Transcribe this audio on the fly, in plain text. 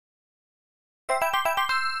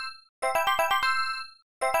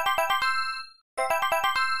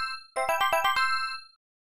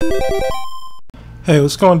Hey,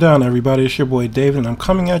 what's going down, everybody? It's your boy David, and I'm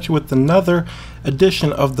coming at you with another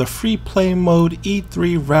edition of the Free Play Mode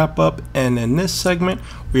E3 wrap-up. And in this segment,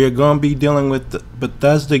 we are going to be dealing with the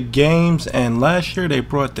Bethesda Games. And last year, they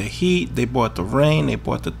brought the heat, they brought the rain, they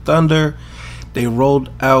brought the thunder. They rolled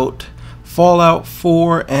out Fallout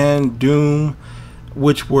 4 and Doom,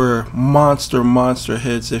 which were monster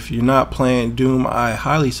hits. If you're not playing Doom, I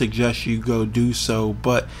highly suggest you go do so.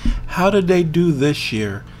 But how did they do this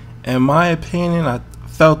year? In my opinion, I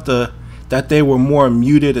felt that they were more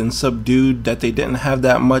muted and subdued, that they didn't have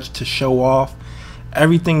that much to show off.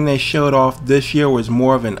 Everything they showed off this year was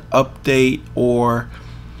more of an update or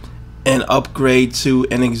an upgrade to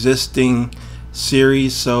an existing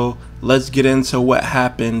series. So let's get into what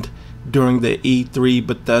happened during the E3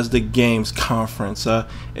 Bethesda Games conference.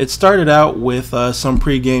 It started out with some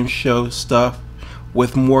pregame show stuff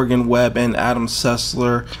with Morgan Webb and Adam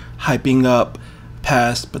Sessler hyping up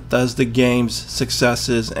past Bethesda Games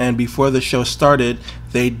successes, and before the show started,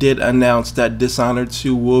 they did announce that Dishonored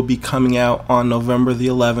 2 will be coming out on November the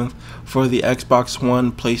 11th for the Xbox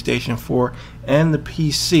One, PlayStation 4, and the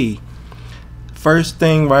PC. First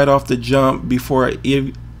thing right off the jump, before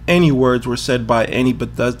any words were said by any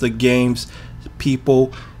Bethesda Games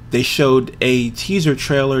people, they showed a teaser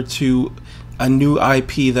trailer to a new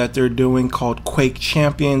IP that they're doing called Quake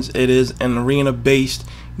Champions. It is an arena-based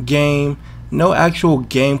game. No actual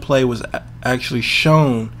gameplay was actually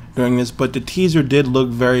shown during this, but the teaser did look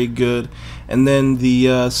very good. And then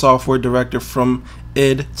the software director from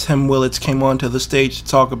id, Tim Willits, came onto the stage to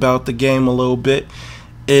talk about the game a little bit.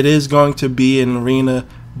 It is going to be an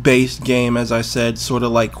arena-based game, as I said, sort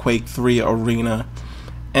of like Quake 3 Arena.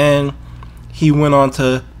 And he went on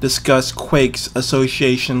to discuss Quake's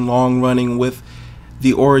association long-running with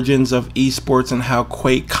the origins of esports and how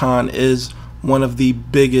QuakeCon is one of the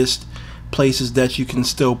biggest places that you can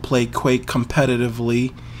still play Quake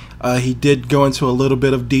competitively. He did go into a little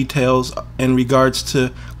bit of details in regards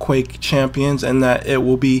to Quake Champions, and that it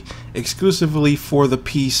will be exclusively for the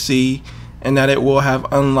PC, and that it will have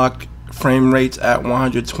unlocked frame rates at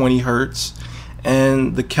 120 Hertz,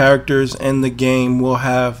 and the characters in the game will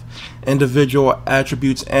have individual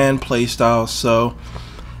attributes and playstyles. So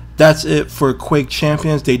that's it for Quake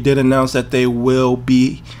Champions. They did announce that they will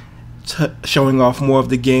be showing off more of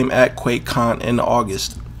the game at QuakeCon in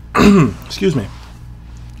August. Excuse me.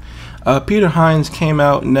 Peter Hines came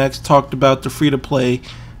out next, talked about the free-to-play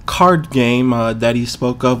card game that he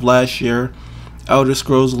spoke of last year, Elder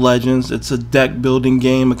Scrolls Legends. It's a deck-building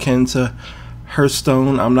game akin to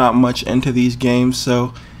Hearthstone. I'm not much into these games,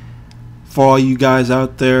 so for all you guys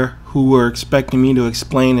out there who were expecting me to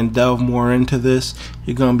explain and delve more into this,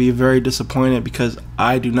 you're going to be very disappointed, because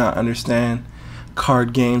I do not understand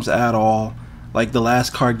card games at all. Like, the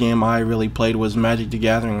last card game I really played was Magic the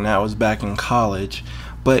Gathering, and that was back in college.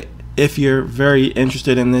 But if you're very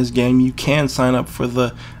interested in this game, you can sign up for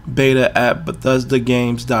the beta at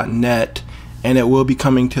BethesdaGames.net, and it will be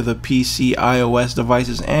coming to the PC, iOS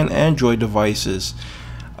devices, and Android devices.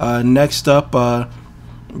 Next up,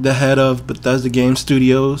 the head of Bethesda Game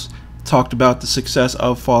Studios talked about the success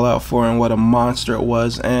of Fallout 4 and what a monster it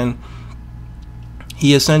was, and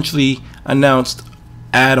he essentially announced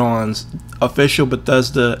add-ons, official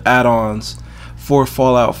Bethesda add-ons for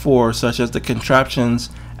Fallout 4, such as the Contraptions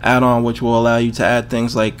add-on, which will allow you to add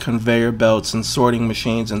things like conveyor belts and sorting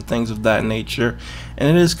machines and things of that nature.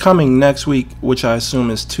 And it is coming next week, which I assume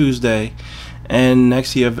is Tuesday. And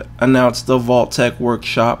next, he have announced the Vault Tech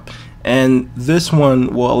Workshop, and this one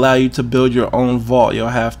will allow you to build your own vault. You'll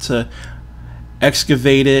have to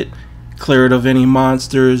excavate it, clear it of any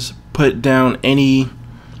monsters, put down any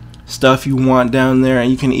stuff you want down there, and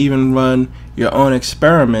you can even run your own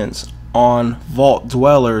experiments on vault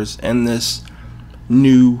dwellers in this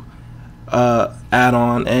new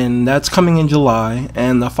add-on, and that's coming in July.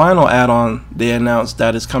 And the final add-on they announced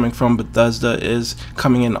that is coming from Bethesda is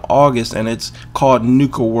coming in August, and it's called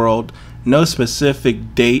Nuka World. No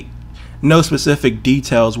specific date, no specific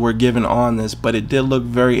details were given on this, but it did look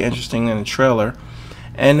very interesting in the trailer.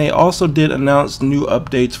 And they also did announce new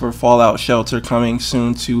updates for Fallout Shelter coming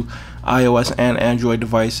soon to iOS and Android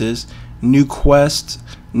devices, new quests,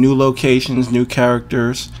 new locations, new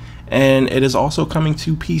characters, and it is also coming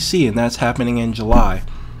to PC, and that's happening in July.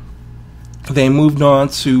 They moved on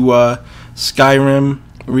to Skyrim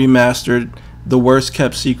Remastered, the worst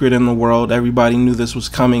kept secret in the world. Everybody knew this was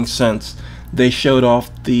coming since they showed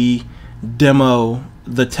off the demo,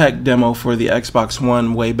 the tech demo for the Xbox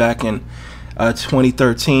One way back in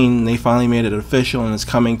 2013, they finally made it official and it's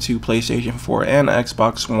coming to PlayStation 4 and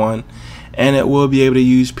Xbox One, and it will be able to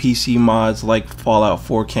use PC mods like Fallout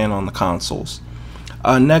 4 can on the consoles.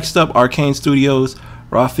 Next up, Arcane Studios'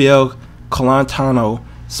 Rafael Colantano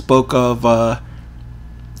spoke of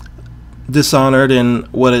Dishonored and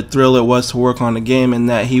what a thrill it was to work on the game, and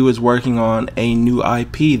that he was working on a new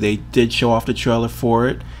IP. They did show off the trailer for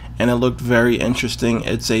it, and it looked very interesting.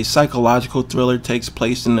 It's a psychological thriller, takes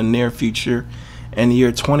place in the near future in the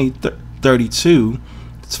year 2032.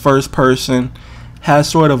 It's first person, has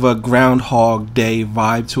sort of a Groundhog Day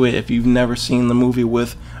vibe to it. If you've never seen the movie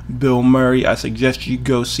with Bill Murray, I suggest you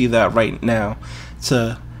go see that right now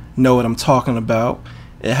to know what I'm talking about.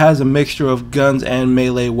 It has a mixture of guns and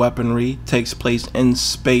melee weaponry, takes place in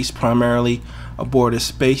space, primarily aboard a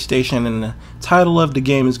space station, and the title of the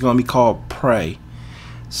game is going to be called Prey.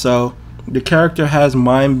 So the character has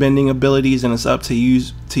mind-bending abilities, and it's up to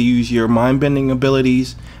use your mind-bending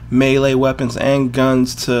abilities, melee weapons, and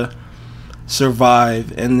guns to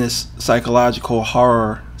survive in this psychological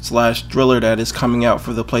horror slash thriller that is coming out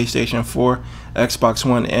for the PlayStation 4, Xbox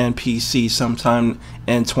One, and PC sometime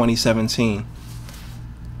in 2017.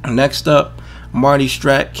 Next up, Marty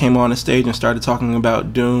Strack came on the stage and started talking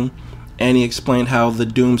about Doom, and he explained how the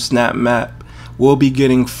Doom Snap Map will be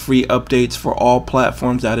getting free updates for all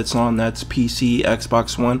platforms that it's on. That's PC,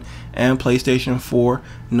 Xbox One, and PlayStation 4.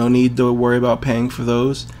 No need to worry about paying for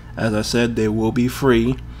those. As I said, they will be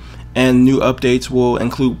free. And new updates will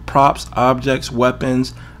include props, objects,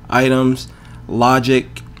 weapons, items,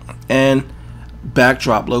 logic, and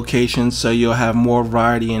backdrop locations, so you'll have more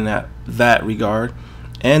variety in that regard.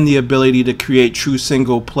 And the ability to create true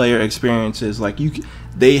single player experiences. Like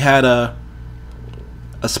they had a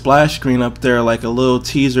splash screen up there, like a little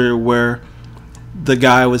teaser where the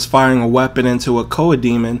guy was firing a weapon into a Koa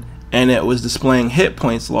demon, and it was displaying hit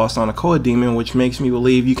points lost on a Koa demon, which makes me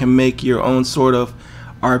believe you can make your own sort of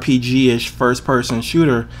RPG-ish first-person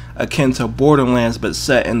shooter akin to Borderlands, but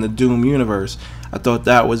set in the Doom universe. I thought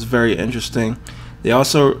that was very interesting. They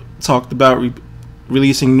also talked about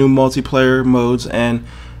releasing new multiplayer modes, and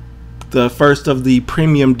the first of the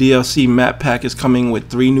premium DLC map pack is coming with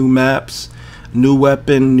 3 new maps, new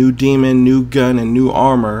weapon, new demon, new gun, and new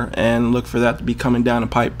armor, and look for that to be coming down the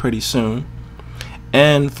pipe pretty soon.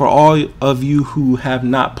 And for all of you who have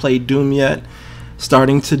not played Doom yet,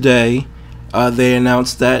 starting today, they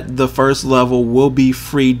announced that the first level will be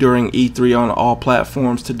free during E3 on all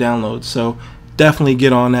platforms to download, so definitely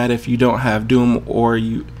get on that if you don't have Doom or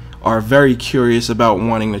you are very curious about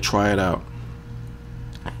wanting to try it out.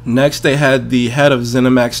 Next, they had the head of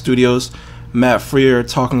ZeniMax Studios, Matt Freer,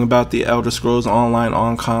 talking about the Elder Scrolls Online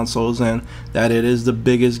on consoles, and that it is the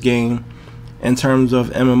biggest game in terms of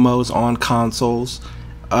MMOs on consoles.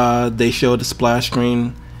 They showed a splash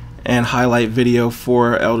screen and highlight video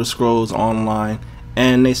for Elder Scrolls Online,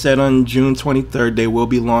 and they said on June 23rd they will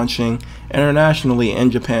be launching internationally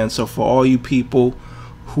in Japan. So for all you people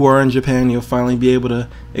who are in Japan, you'll finally be able to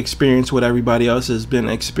experience what everybody else has been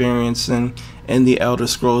experiencing in the Elder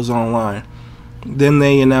Scrolls Online. Then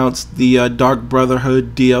they announced the Dark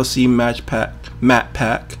Brotherhood DLC map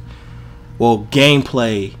pack, well,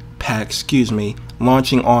 gameplay pack, excuse me,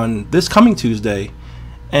 launching on this coming Tuesday.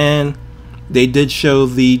 And they did show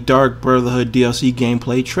the Dark Brotherhood DLC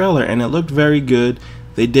gameplay trailer, and it looked very good.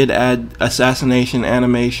 They did add assassination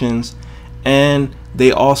animations, and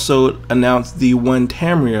they also announced the One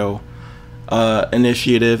Tamriel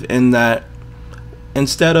initiative, in that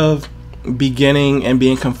instead of beginning and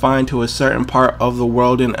being confined to a certain part of the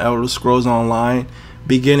world in Elder Scrolls Online,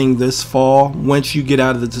 beginning this fall, once you get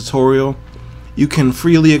out of the tutorial, you can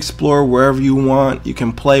freely explore wherever you want. You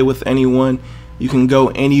can play with anyone. You can go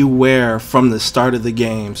anywhere from the start of the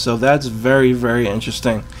game. So that's very, very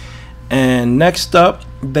interesting. And next up,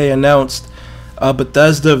 they announced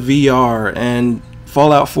Bethesda VR, and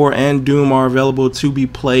Fallout 4 and Doom are available to be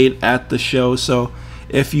played at the show. So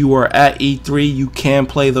if you were at E3, you can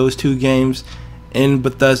play those 2 games in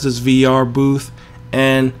Bethesda's VR booth.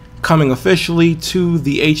 And coming officially to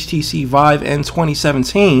the HTC Vive in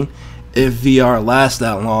 2017, if VR lasts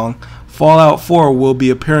that long, Fallout 4 will be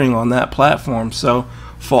appearing on that platform. So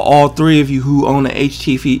for all 3 of you who own an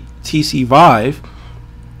HTC Vive,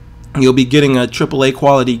 you'll be getting a AAA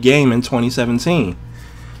quality game in 2017.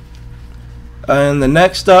 And the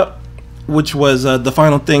next up, which was the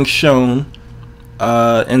final thing shown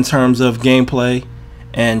in terms of gameplay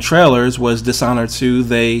and trailers, was Dishonored 2.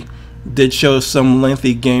 They did show some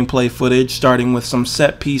lengthy gameplay footage, starting with some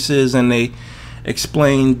set pieces, and they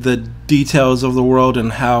explained the details of the world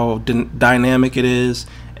and how dynamic it is,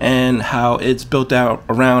 and how it's built out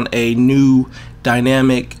around a new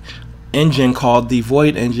dynamic engine called the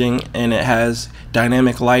Void engine, and it has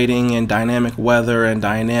dynamic lighting and dynamic weather and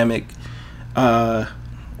dynamic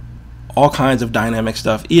all kinds of dynamic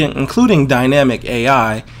stuff, including dynamic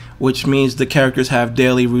AI, which means the characters have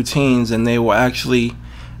daily routines and they will actually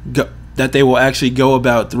go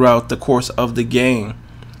about throughout the course of the game.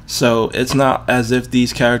 So it's not as if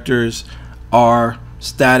these characters are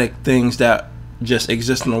static things that just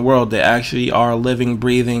exist in the world. They actually are living,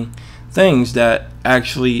 breathing things that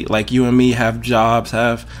actually, like you and me, have jobs,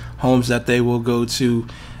 have homes that they will go to,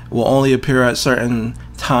 will only appear at certain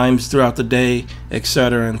times throughout the day,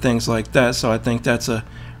 etc., and things like that. So I think that's a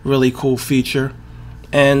really cool feature.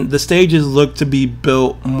 And the stages look to be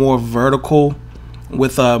built more vertical,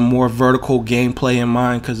 with a more vertical gameplay in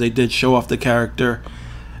mind, because they did show off the character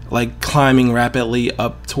like climbing rapidly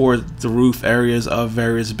up toward the roof areas of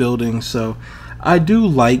various buildings. So I do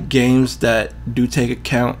like games that do take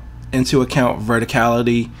into account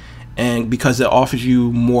verticality, and because it offers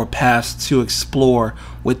you more paths to explore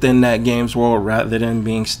within that game's world rather than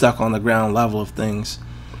being stuck on the ground level of things.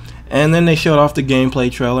 And then they showed off the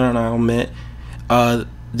gameplay trailer, and I'll admit,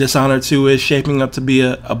 Dishonored 2 is shaping up to be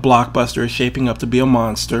a blockbuster, is shaping up to be a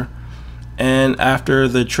monster. And after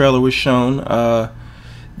the trailer was shown,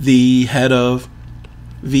 the head of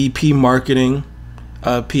VP Marketing,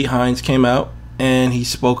 Pete Hines, came out and he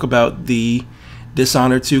spoke about the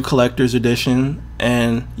Dishonored 2 Collector's Edition,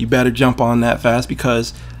 and you better jump on that fast,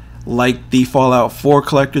 because like the Fallout 4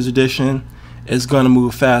 Collector's Edition, it's going to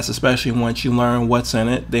move fast, especially once you learn what's in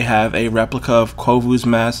it. They have a replica of Kovu's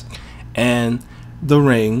mask and the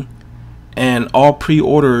ring, and all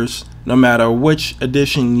pre-orders, no matter which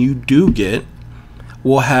edition you do get,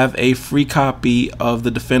 will have a free copy of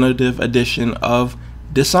the definitive edition of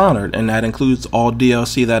Dishonored, and that includes all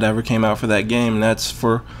DLC that ever came out for that game, and that's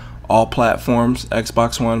for all platforms: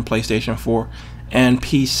 Xbox One, PlayStation 4, and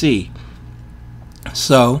PC.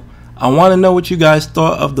 So I want to know what you guys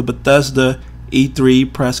thought of the Bethesda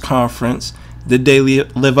E3 press conference. Did they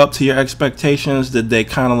live up to your expectations? Did they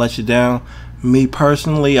kind of let you down? Me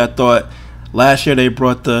personally, I thought last year they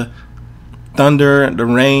brought the thunder, the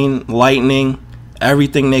rain, lightning,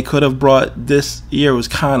 everything they could have brought. This year was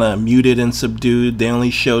kind of muted and subdued. They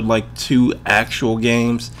only showed like 2 actual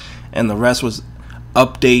games, and the rest was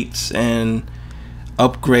updates and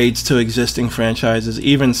upgrades to existing franchises.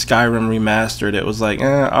 Even Skyrim Remastered, it was like,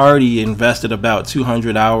 I already invested about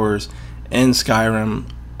 200 hours in Skyrim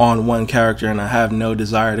on one character, and I have no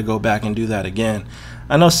desire to go back and do that again.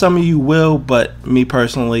 I know some of you will, but me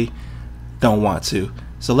personally don't want to.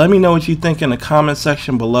 So let me know what you think in the comment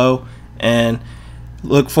section below, and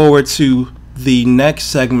look forward to the next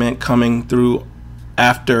segment coming through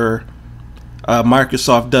after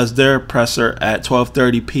Microsoft does their presser at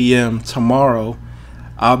 12:30 p.m. tomorrow.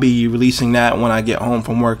 I'll be releasing that when I get home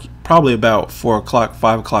from work, probably about 4 o'clock,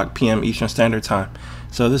 5 o'clock p.m. Eastern Standard Time.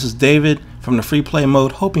 So this is David from the Free Play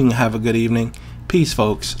Mode, hoping you have a good evening. Peace,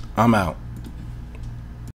 folks. I'm out.